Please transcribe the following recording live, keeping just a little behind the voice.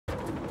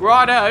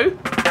Righto.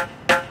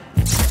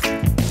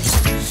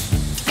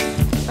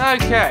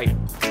 Okay.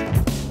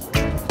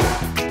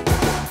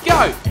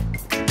 Go.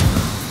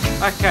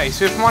 Okay,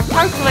 so if my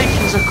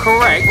calculations are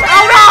correct...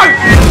 Oh no!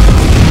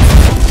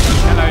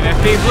 Hello there,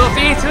 people of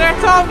the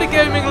internet. I'm the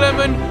Gaming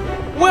Lemon.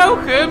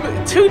 Welcome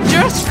to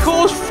Just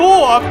Cause 4.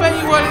 I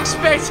bet you weren't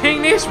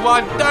expecting this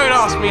one. Don't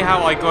ask me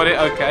how I got it,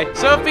 okay.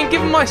 So I've been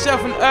giving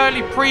myself an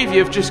early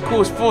preview of Just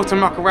Cause 4 to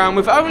muck around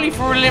with, only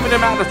for a limited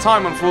amount of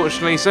time,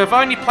 unfortunately. So I've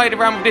only played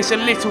around with this a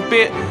little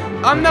bit.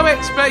 I'm no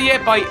expert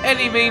yet by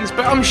any means,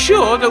 but I'm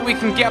sure that we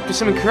can get up to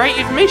some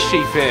creative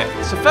mischief here.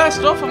 So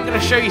first off, I'm going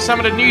to show you some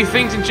of the new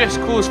things in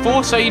Just Cause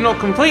 4 so you're not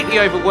completely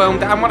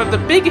overwhelmed, and one of the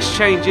biggest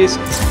changes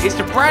is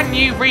the brand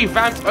new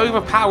revamped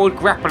overpowered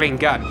grappling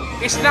gun.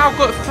 It's now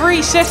got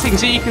 3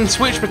 settings that you can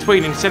switch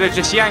between instead of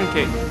just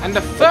yanking. And the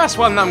first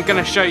one that I'm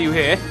going to show you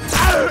here,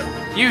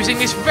 using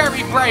this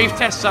very brave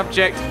test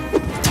subject.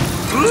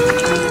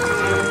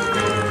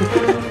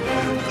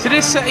 So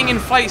this setting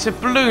inflates a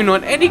balloon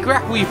on any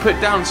grapple you put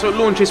down, so it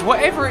launches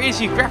whatever it is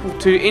you grapple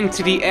to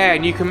into the air,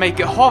 and you can make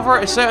it hover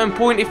at a certain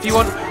point if you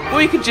want, or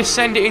you can just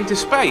send it into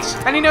space.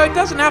 And you know, it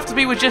doesn't have to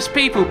be with just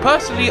people.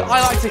 Personally, I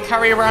like to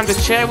carry around a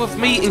chair with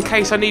me in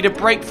case I need a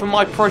break from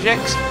my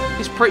projects.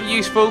 It's pretty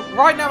useful.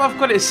 Right now I've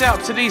got it set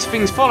up so these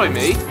things follow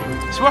me,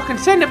 so I can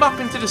send them up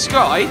into the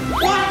sky.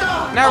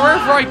 Now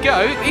wherever I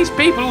go, these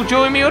people will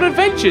join me on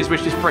adventures,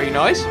 which is pretty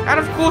nice. And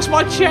of course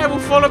my chair will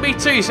follow me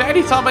too, so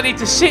anytime I need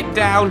to sit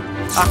down,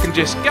 I can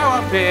just go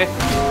up here,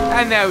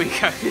 and there we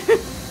go.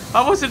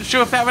 I wasn't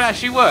sure if that would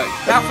actually work.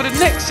 Now for the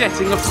next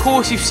setting, of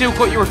course you've still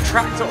got your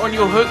attractor on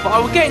your hook, but I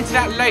will get into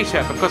that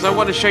later because I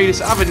want to show you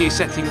this other new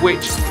setting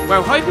which,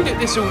 well, hoping that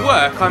this will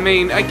work. I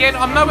mean, again,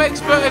 I'm no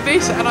expert at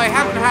this and I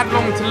haven't had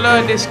long to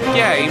learn this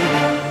game,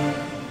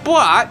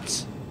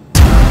 but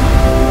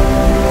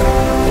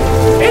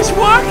it's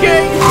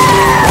working!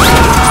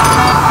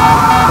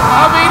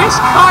 I mean, it's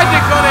kind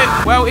of got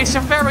it. Well, it's a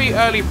very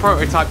early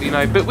prototype, you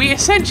know, but we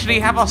essentially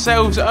have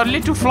ourselves a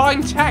little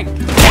flying tank,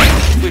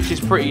 which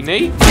is pretty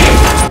neat.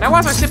 Now,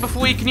 as I said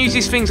before, you can use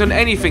these things on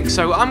anything,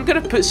 so I'm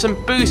going to put some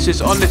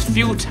boosters on this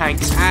fuel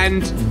tank,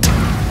 and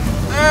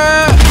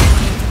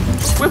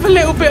with a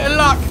little bit of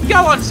luck,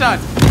 go on, son.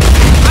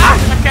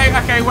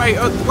 Okay, wait,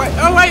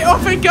 wait,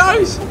 off it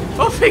goes.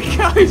 Off it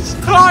goes.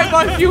 Fly,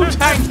 my fuel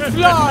tank,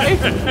 fly.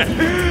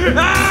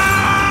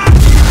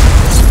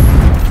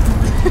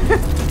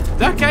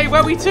 Okay,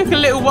 well, we took a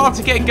little while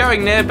to get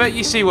going there, but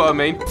you see what I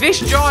mean.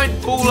 This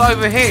giant ball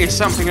over here is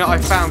something that I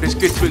found is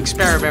good to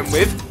experiment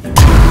with.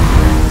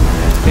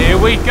 Here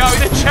we go,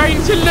 the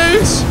chains are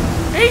loose.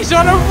 He's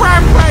on a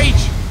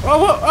rampage.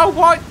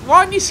 Why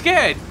aren't you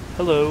scared?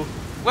 Hello.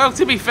 Well,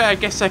 to be fair, I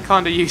guess they're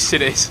kind of used to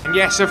this. And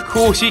yes, of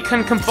course, you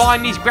can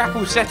combine these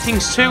grapple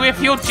settings too if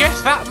you're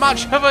just that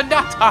much of a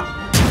nutter.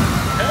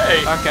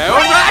 Hey. Okay, all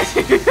right.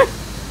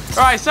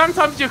 Alright,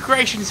 sometimes your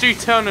creations do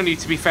turn on you,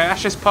 to be fair.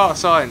 That's just part of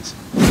science.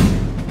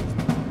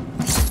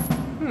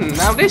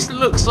 Now this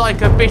looks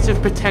like a bit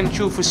of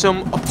potential for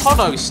some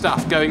Apollo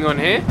stuff going on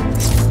here.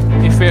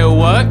 If it'll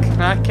work.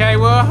 Okay,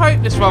 well, I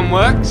hope this one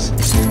works.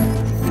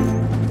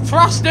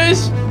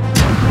 Thrusters!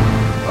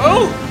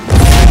 Oh!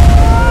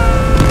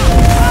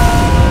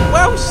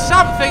 Well,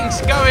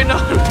 something's going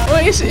on.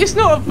 Well, it's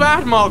not a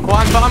bad Mark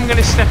 1, but I'm going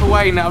to step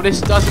away now. This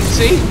doesn't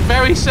seem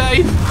very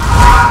safe.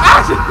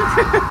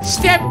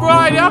 Step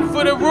right up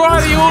for the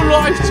ride of your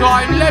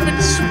lifetime,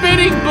 lemon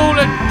spinning ball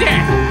of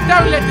death.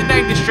 Don't let the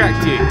name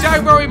distract you.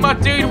 Don't worry, my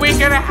dude, we're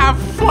going to have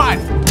fun.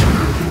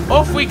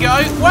 Off we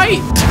go.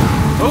 Wait.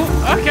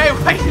 Oh, okay,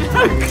 wait,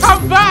 no,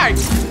 come back.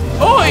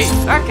 Oi!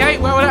 Okay,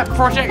 well, that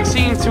project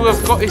seems to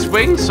have got its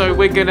wings, so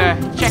we're gonna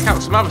check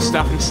out some other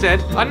stuff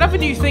instead. Another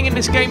new thing in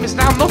this game is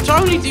now not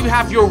only do you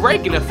have your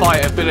regular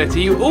fire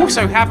ability, you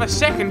also have a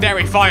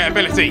secondary fire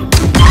ability.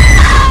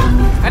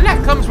 And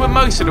that comes with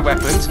most of the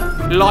weapons,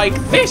 like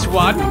this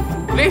one.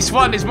 This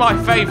one is my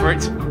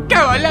favourite. Go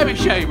on, let me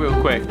show you real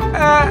quick.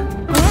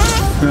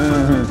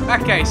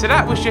 Okay, so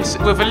that was just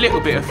with a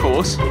little bit of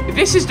force.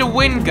 This is the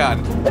wind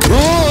gun.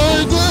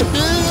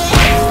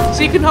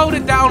 So you can hold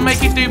it down,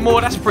 make it do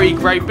more, that's pretty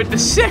great. But the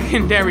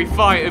secondary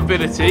fire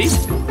ability...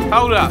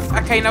 Hold up.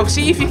 Okay, now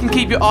see if you can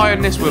keep your eye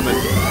on this woman.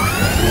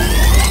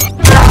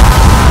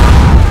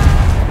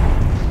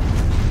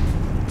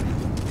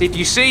 Did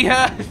you see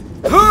her?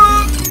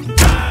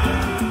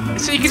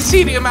 So you can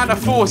see the amount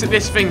of force that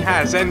this thing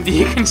has, and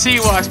you can see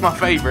why it's my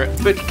favourite.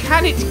 But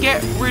can it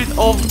get rid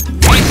of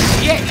this?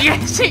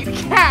 Yes, it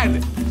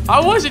can! I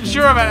wasn't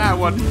sure about that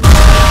one.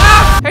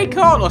 Ah! Hey,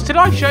 Carlos, did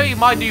I show you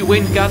my new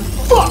wind gun?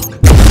 Fuck!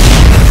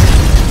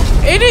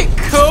 Isn't it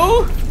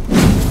cool?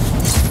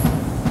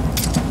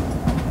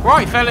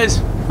 Right,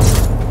 fellas.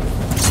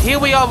 Here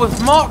we are with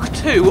Mark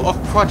II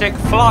of Project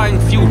Flying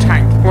Fuel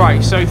Tank.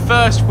 Right, so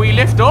first we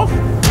lift off.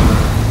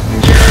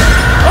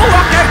 Oh,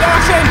 okay, no,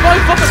 I said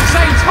both off at the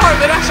same time,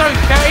 but that's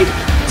okay.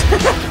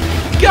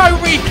 Go,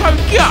 Rico,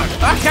 go!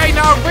 Okay,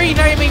 now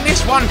renaming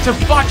this one to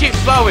Budget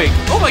Boeing.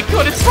 Oh my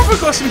god, it's probably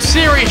got some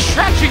serious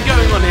traction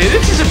going on here.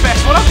 This is the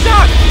best one I've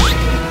done.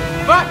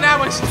 But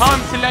now it's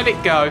time to let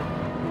it go.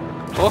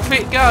 Off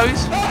it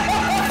goes.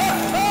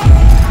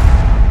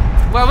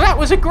 Well, that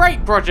was a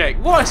great project.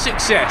 What a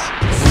success.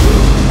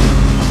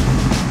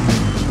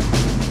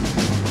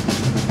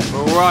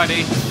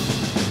 Alrighty.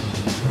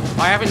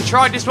 I haven't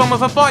tried this one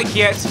with a bike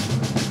yet,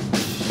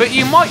 but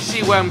you might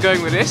see where I'm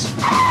going with this.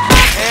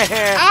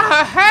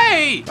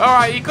 Hey!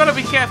 Alright, you've got to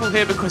be careful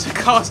here because the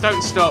cars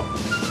don't stop.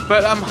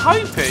 But I'm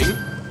hoping...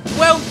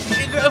 Well,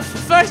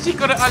 first you've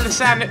got to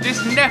understand that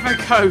this never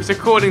goes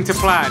according to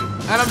plan.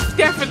 And I'm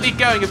definitely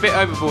going a bit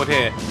overboard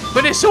here.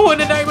 But it's all in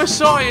the name of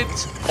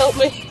science. Help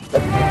me.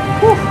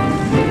 Whew.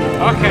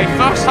 Okay,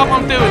 first time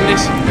I'm doing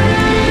this.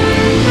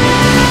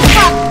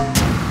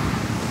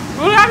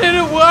 Well, that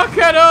didn't work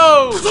at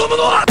all.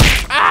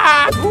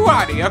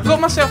 Alrighty, I've got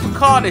myself a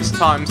car this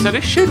time, so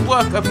this should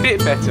work a bit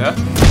better.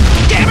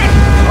 Damn it!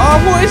 Oh,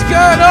 what is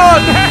going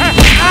on?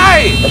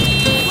 Hey!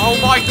 Oh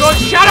my god,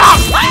 shut up!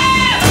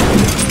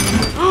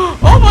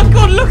 Oh my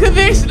god, look at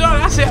this! No,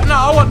 that's it. No,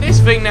 I want this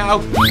thing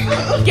now.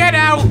 Get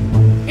out!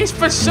 It's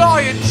for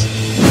science!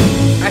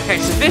 Okay,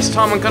 so this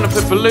time I'm going to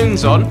put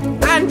balloons on,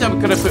 and I'm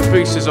going to put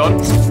boosters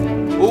on.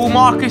 All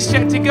markers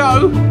set to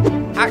go.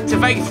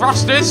 Activate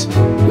thrusters. Oh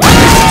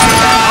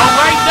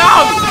wait,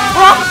 no!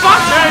 Wrong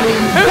button!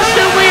 Who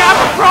should we have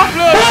a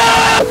problem?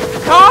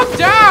 Calm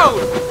down!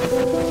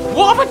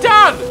 What have I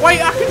done?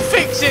 Wait, I can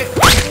fix it.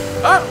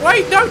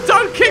 Wait, no,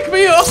 don't kick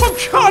me off. I'm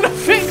trying to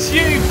fix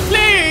you,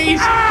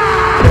 please.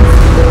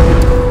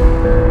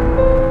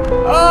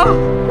 Oh,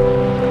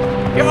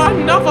 got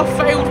another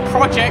failed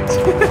project.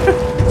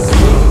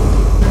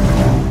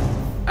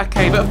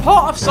 Okay, but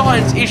part of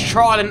science is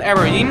trial and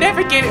error. You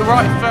never get it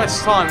right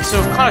first time, so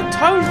I've kind of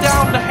toned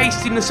down the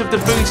hastiness of the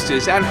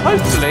boosters, and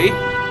hopefully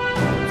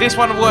this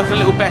one will work a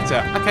little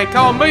better. Okay,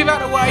 come on, move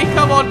out of the way.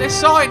 Come on, there's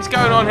science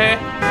going on here.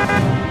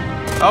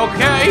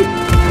 Okay.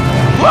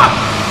 What?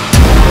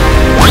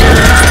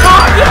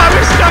 Oh no,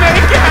 it's done it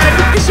again.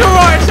 It's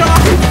alright, so I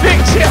can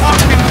fix it. I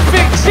can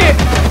fix it.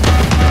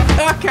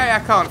 Okay, I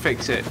can't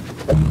fix it.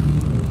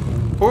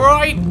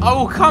 Alright, I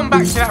will come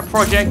back to that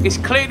project. It's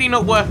clearly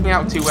not working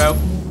out too well.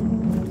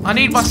 I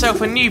need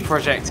myself a new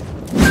project.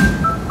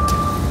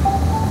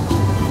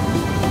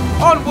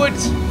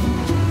 Onwards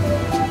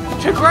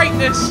to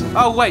greatness.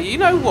 Oh wait, you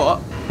know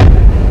what?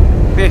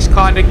 This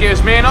kind of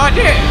gives me an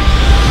idea.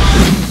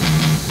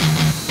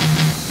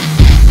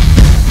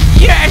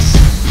 Yes!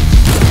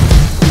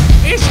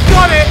 It's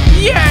got it!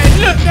 Yeah,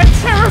 look, they're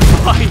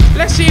terrified.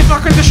 Let's see if I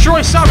can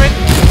destroy something.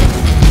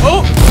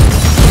 Oh,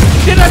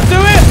 did I do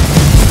it?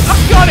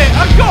 I've got it!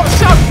 I've got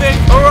something!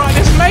 Alright,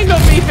 this may not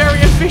be very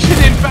efficient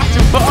in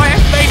battle, but I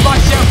have made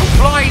myself a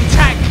flying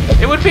tank.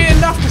 It would be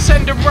enough to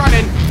send them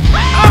running.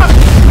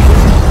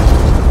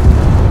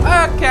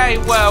 Okay,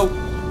 well,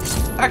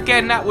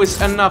 again, that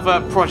was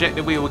another project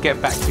that we will get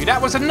back to.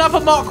 That was another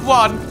Mark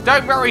 1.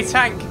 Don't worry,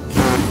 tank.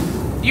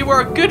 You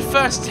were a good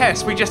first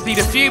test. We just need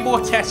a few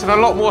more tests and a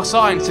lot more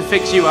science to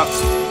fix you up.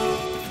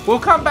 We'll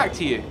come back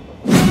to you.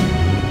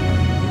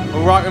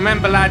 Alright,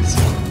 remember, lads.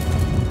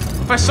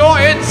 For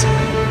science!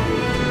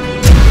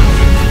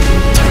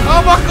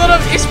 Oh my god,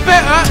 it's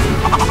better!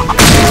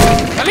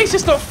 At least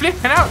it's not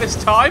flipping out this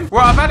time.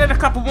 Right, I've added a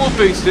couple more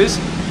boosters.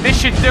 This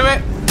should do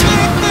it.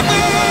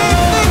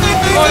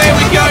 Oh, there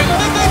we go.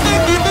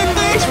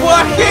 It's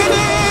working!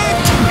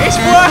 It's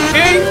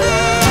working!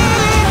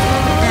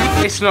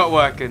 It's not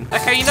working.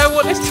 Okay, you know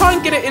what? Let's try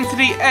and get it into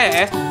the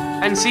air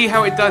and see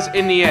how it does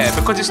in the air,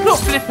 because it's not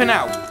flipping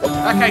out.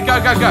 Okay, go,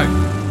 go, go.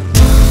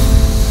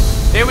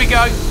 Here we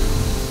go.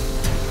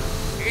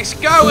 It's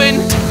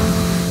going.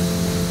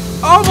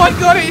 Oh my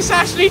god, it's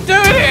actually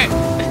doing it.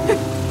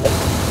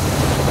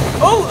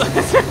 Oh,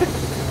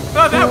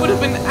 no, that would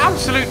have been an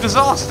absolute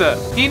disaster.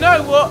 You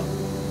know what?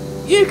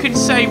 You can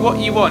say what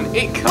you want.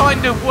 It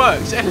kind of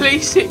works. At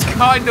least it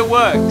kind of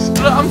works.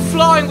 Look, I'm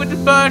flying with the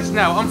birds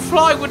now. I'm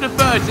flying with the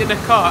birds in the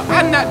car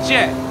and that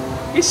jet.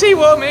 You see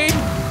what I mean?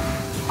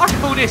 I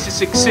call this a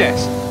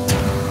success.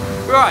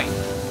 Right.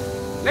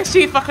 Let's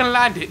see if I can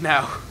land it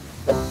now.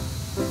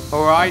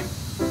 Alright.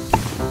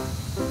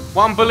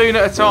 One balloon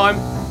at a time.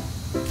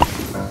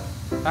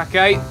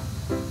 Okay.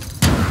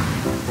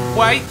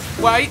 Wait,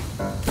 wait.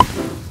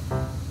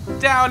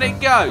 Down it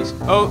goes.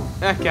 Oh,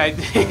 okay.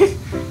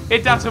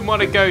 It doesn't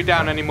want to go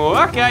down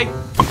anymore. Okay.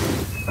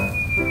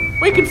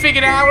 We can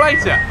figure it out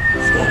later.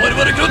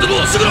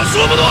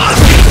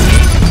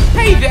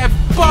 Hey there,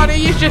 buddy.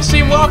 You've just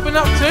seen what I've been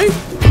up to.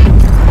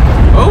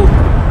 Oh.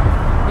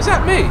 Was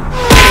that me?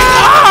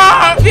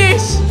 Ah,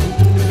 this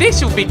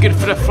will be good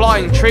for the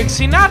flying tricks.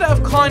 See, now that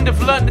I've kind of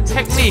learnt the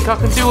technique, I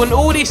can do on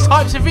all these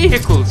types of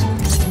vehicles.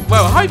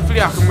 Well,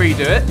 hopefully I can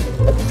redo it.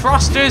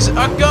 Thrusters,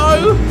 a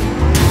go.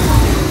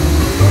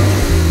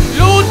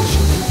 Launch.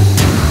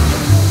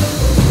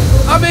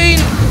 I mean,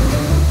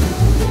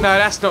 no,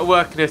 that's not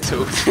working at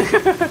all.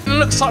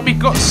 Looks like we've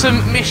got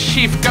some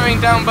mischief going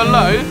down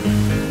below.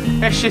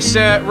 Let's just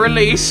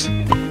release.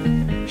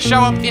 Show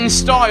up in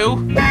style.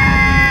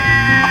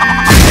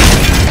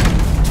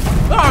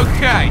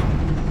 Okay.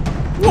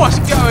 What's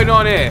going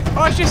on here?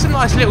 Oh, it's just a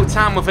nice little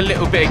town with a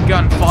little bit of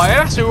gunfire.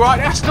 That's alright,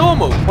 that's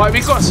normal. Right,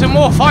 we've got some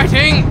more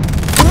fighting.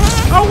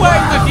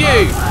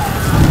 you.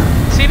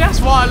 See,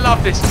 that's why I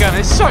love this gun.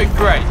 It's so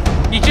great.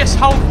 You just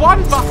hold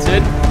one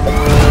button.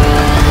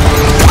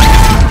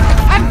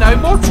 And no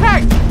more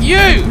tag.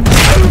 You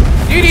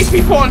need to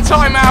be put on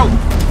timeout.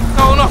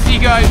 Oh, and off you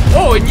go.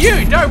 Oh, and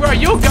you, don't worry,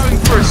 you're going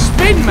for a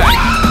spin, mate.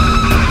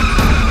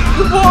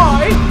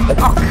 Why?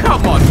 Oh,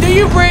 come on. Do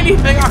you really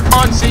think I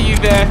can't see you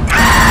there?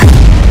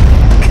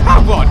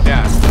 Come on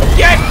now.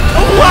 Get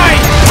away!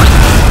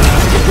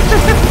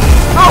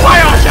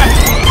 Away, Archer!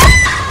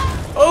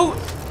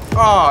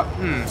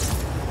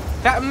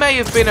 That may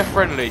have been a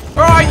friendly.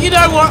 Alright, you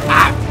know what?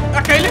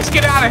 Okay, let's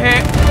get out of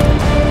here.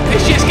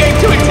 This shit's getting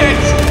too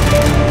intense.